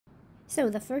So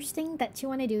the first thing that you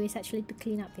want to do is actually to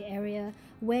clean up the area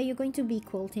where you're going to be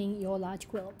quilting your large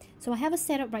quilt. So I have a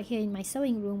setup right here in my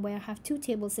sewing room where I have two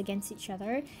tables against each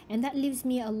other, and that leaves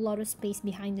me a lot of space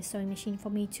behind the sewing machine for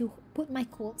me to put my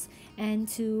quilts and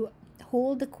to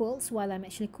hold the quilts while I'm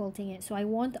actually quilting it. So I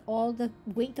want all the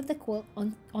weight of the quilt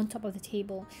on top of the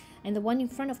table, and the one in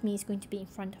front of me is going to be in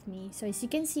front of me. So as you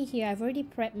can see here, I've already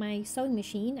prepped my sewing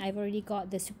machine. I've already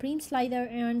got the Supreme slider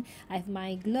on, I have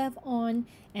my glove on,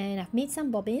 and I've made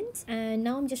some bobbins, and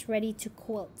now I'm just ready to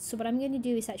quilt. So what I'm going to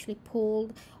do is actually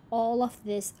pull all of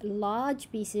these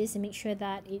large pieces and make sure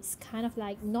that it's kind of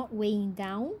like not weighing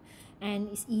down and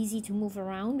it's easy to move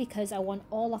around, because I want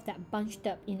all of that bunched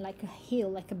up in like a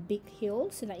hill, like a big hill,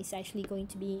 so that it's actually going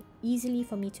to be easily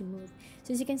for me to move.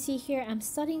 So as you can see here, I'm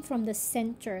starting from the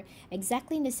center,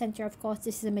 exactly in the center. Of course,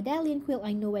 this is a medallion quilt,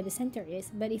 I know where the center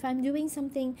is, but if I'm doing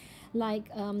something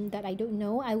like that I don't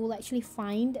know, I will actually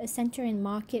find a center and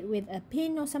mark it with a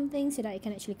pin or something so that I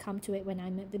can actually come to it when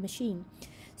I'm at the machine.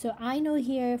 So I know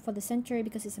here for the center,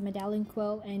 because it's a medallion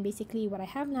quilt, and basically what I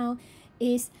have now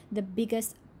is the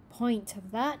biggest point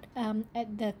of that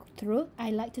at the throat. I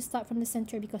like to start from the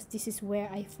center because this is where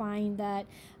I find that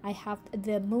I have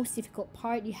the most difficult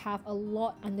part. You have a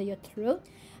lot under your throat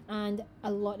and a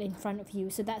lot in front of you,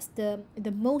 so that's the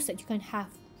most that you can have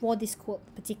for this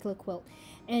particular quilt.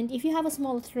 And if you have a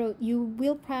smaller throat, you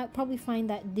will probably find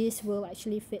that this will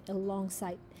actually fit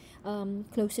alongside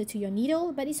closer to your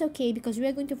needle, but it's okay because we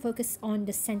are going to focus on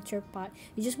the center part.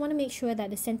 You just want to make sure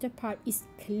that the center part is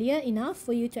clear enough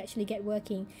for you to actually get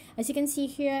working. As you can see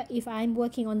here, if I'm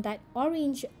working on that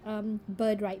orange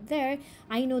bird right there,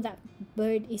 I know that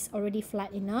bird is already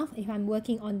flat enough. If I'm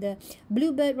working on the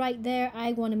blue bird right there,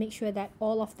 I want to make sure that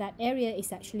all of that area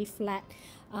is actually flat,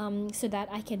 so that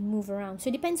I can move around. So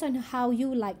it depends on how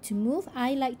you like to move.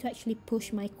 I like to actually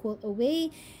push my quilt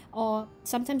away, or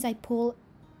sometimes I pull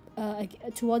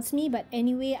towards me, but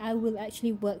anyway I will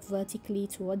actually work vertically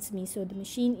towards me, so the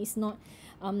machine is not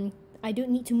I don't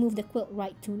need to move the quilt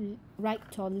right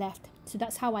or left. So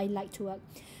that's how I like to work.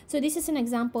 So this is an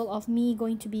example of me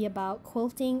going to be about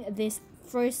quilting this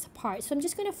first part. So I'm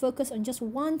just going to focus on just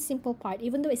one simple part.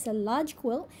 Even though it's a large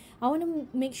quilt, I want to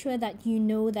make sure that you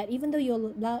know that even though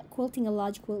you're quilting a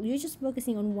large quilt, you're just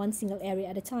focusing on one single area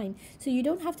at a time. So you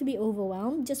don't have to be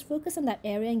overwhelmed. Just focus on that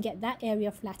area and get that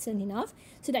area flattened enough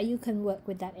so that you can work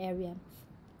with that area.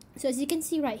 So as you can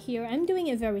see right here, I'm doing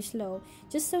it very slow,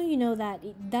 just so you know that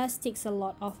it does takes a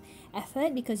lot of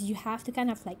effort, because you have to kind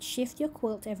of like shift your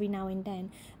quilt every now and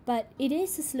then. But it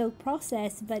is a slow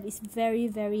process, but it's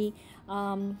very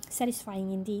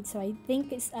satisfying indeed. So I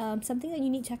think it's something that you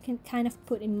need to kind of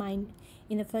put in mind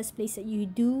in the first place, that you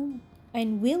do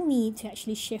and will need to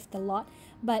actually shift a lot,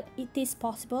 but it is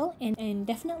possible and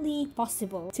definitely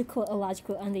possible to quilt a large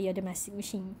quilt under your domestic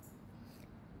machine.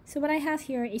 So what I have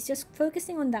here is just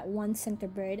focusing on that one center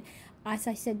bird. As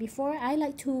I said before, I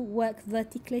like to work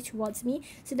vertically towards me.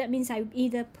 So that means I'm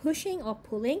either pushing or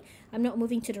pulling. I'm not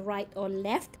moving to the right or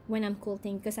left when I'm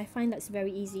quilting, because I find that's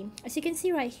very easy. As you can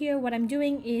see right here, what I'm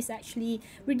doing is actually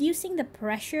reducing the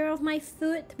pressure of my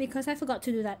foot, because I forgot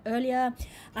to do that earlier.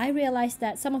 I realized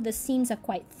that some of the seams are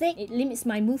quite thick. It limits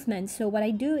my movement. So what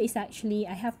I do is actually,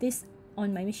 I have this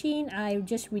on my machine, I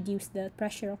just reduce the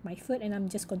pressure of my foot and I'm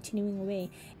just continuing away.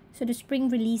 So the spring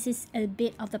releases a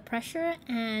bit of the pressure,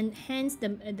 and hence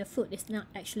the foot is not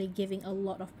actually giving a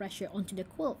lot of pressure onto the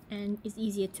quilt, and it's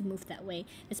easier to move that way,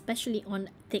 especially on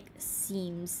thick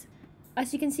seams.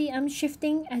 As you can see, I'm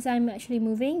shifting as I'm actually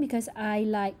moving, because I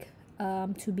like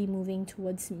to be moving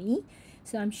towards me.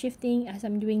 So I'm shifting as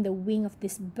I'm doing the wing of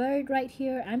this bird right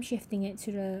here. I'm shifting it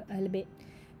to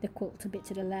the quilt a bit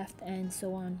to the left, and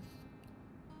so on.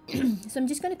 So I'm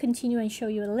just going to continue and show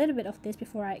you a little bit of this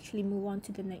before I actually move on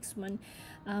to the next one.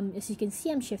 As you can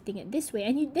see, I'm shifting it this way,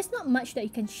 and there's not much that you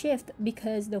can shift,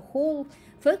 because the whole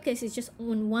focus is just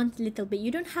on one little bit.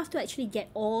 You don't have to actually get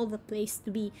all the place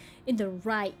to be in the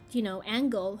right,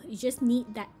 angle. You just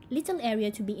need that little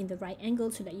area to be in the right angle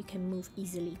so that you can move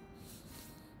easily.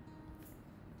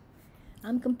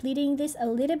 I'm completing this a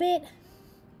little bit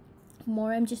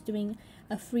more. I'm just doing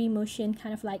a free motion,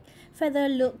 kind of like feather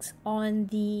looks on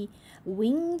the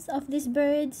wings of these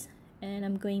birds, and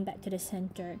I'm going back to the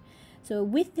center. So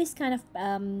with this kind of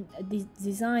this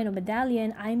design or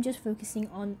medallion, I'm just focusing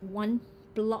on one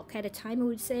block at a time, I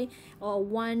would say, or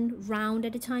one round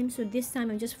at a time. So this time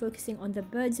I'm just focusing on the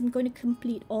birds. I'm going to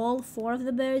complete all 4 of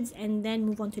the birds and then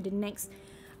move on to the next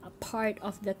part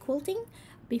of the quilting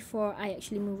before I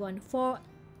actually move on. For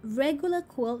regular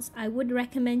quilts, I would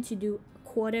recommend to do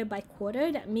quarter by quarter.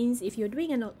 That means if you're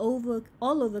doing an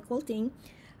all over quilting,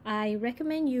 I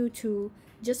recommend you to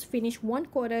just finish one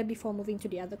quarter before moving to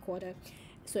the other quarter.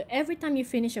 So every time you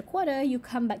finish a quarter, you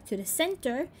come back to the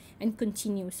center and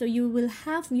continue. So you'll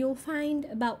find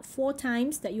about 4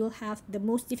 times that you'll have the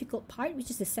most difficult part, which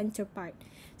is the center part.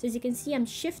 So as you can see, I'm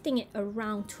shifting it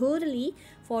around totally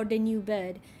for the new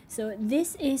bird. So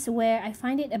this is where I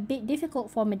find it a bit difficult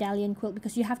for medallion quilt,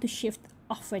 because you have to shift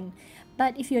often.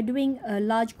 But if you're doing a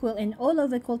large quilt and all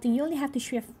over quilting, you only have to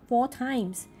shift 4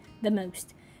 times the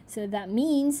most. So that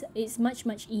means it's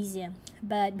much easier.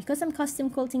 But because I'm custom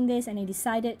quilting this, and I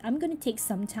decided I'm going to take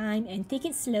some time and take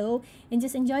it slow and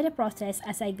just enjoy the process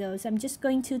as I go. So I'm just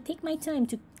going to take my time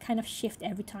to kind of shift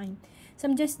every time. So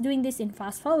I'm just doing this in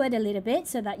fast forward a little bit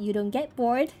so that you don't get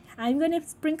bored. I'm going to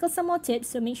sprinkle some more tips,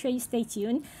 so make sure you stay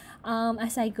tuned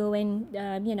as I go and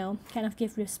you know, kind of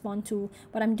give response to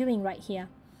what I'm doing right here.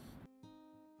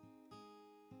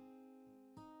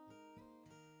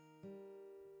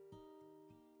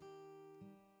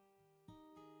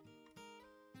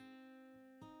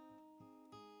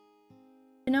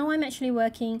 Now I'm actually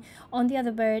working on the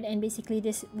other bird, and basically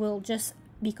this will just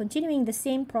be continuing the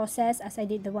same process as I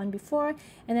did the one before,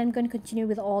 and then I'm going to continue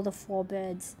with all the 4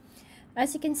 birds.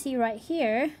 As you can see right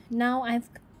here, now I've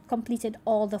completed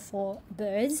all the 4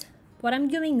 birds. What I'm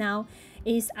doing now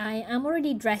is I am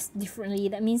already dressed differently.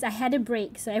 That means I had a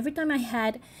break. So every time I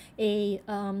had a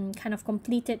kind of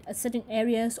completed a certain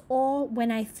areas, or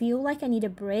when I feel like I need a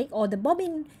break or the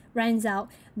bobbin runs out,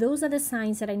 those are the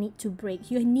signs that I need to break.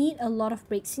 You need a lot of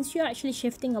breaks since you're actually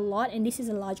shifting a lot, and this is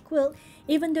a large quilt.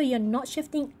 Even though you're not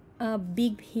shifting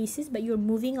big pieces, but you're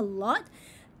moving a lot,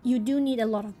 you do need a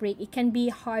lot of break. It can be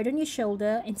hard on your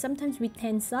shoulder, and sometimes we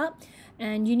tense up,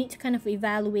 and you need to kind of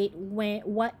evaluate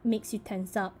what makes you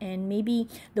tense up, and maybe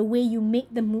the way you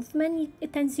make the movement,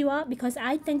 it tense you up, because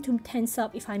I tend to tense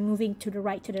up if I'm moving to the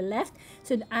right, to the left.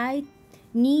 So I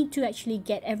need to actually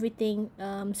get everything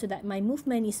so that my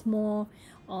movement is more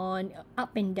on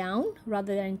up and down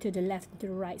rather than to the left and to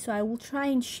the right. So I will try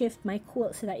and shift my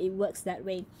quilt so that it works that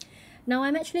way. Now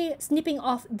I'm actually snipping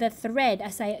off the thread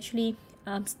as I actually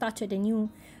started a new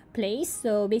place.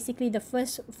 So basically the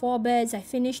first 4 birds I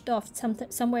finished off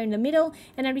somewhere in the middle,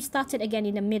 and I restarted again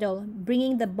in the middle,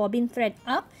 bringing the bobbin thread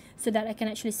up so that I can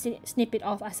actually snip it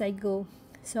off as I go.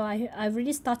 So I've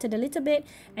already started a little bit,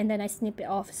 and then I snip it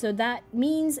off. So that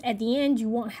means at the end you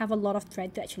won't have a lot of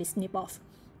thread to actually snip off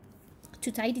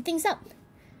to tidy things up.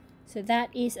 So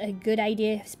that is a good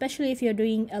idea, especially if you're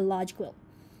doing a large quilt.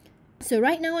 So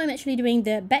right now I'm actually doing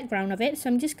the background of it, so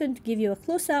I'm just going to give you a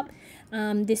close-up.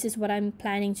 This is what I'm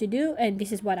planning to do, and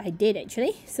this is what I did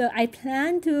actually. So I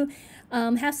plan to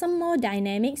have some more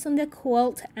dynamics on the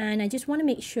quilt, and I just want to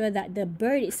make sure that the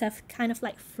bird itself kind of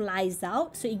like flies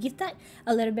out, so it gives that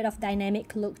a little bit of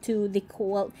dynamic look to the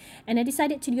quilt. And I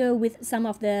decided to go with some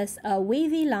of the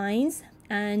wavy lines,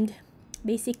 and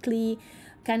basically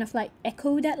kind of like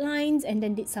echo that lines, and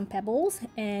then did some pebbles,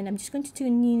 and I'm just going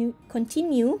to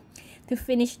continue to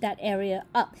finish that area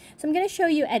up. So I'm going to show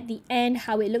you at the end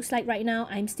how it looks like right now.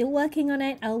 I'm still working on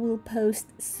it. I will post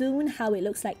soon how it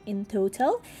looks like in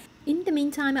total. In the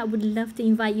meantime, I would love to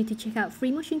invite you to check out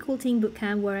Free Motion Quilting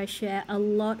Bootcamp, where I share a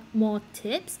lot more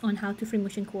tips on how to free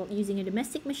motion quilt using a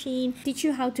domestic machine, teach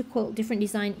you how to quilt different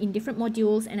design in different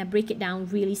modules, and I break it down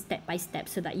really step by step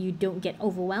so that you don't get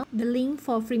overwhelmed. The link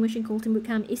for Free Motion Quilting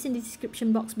Bootcamp is in the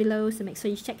description box below, so make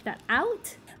sure you check that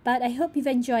out. But I hope you've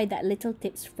enjoyed that little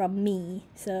tips from me.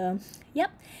 So yep,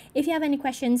 if you have any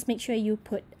questions, make sure you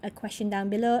put a question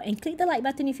down below, and click the like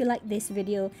button if you like this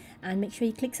video, and make sure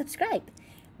you click subscribe.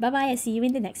 Bye bye, I'll see you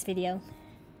in the next video.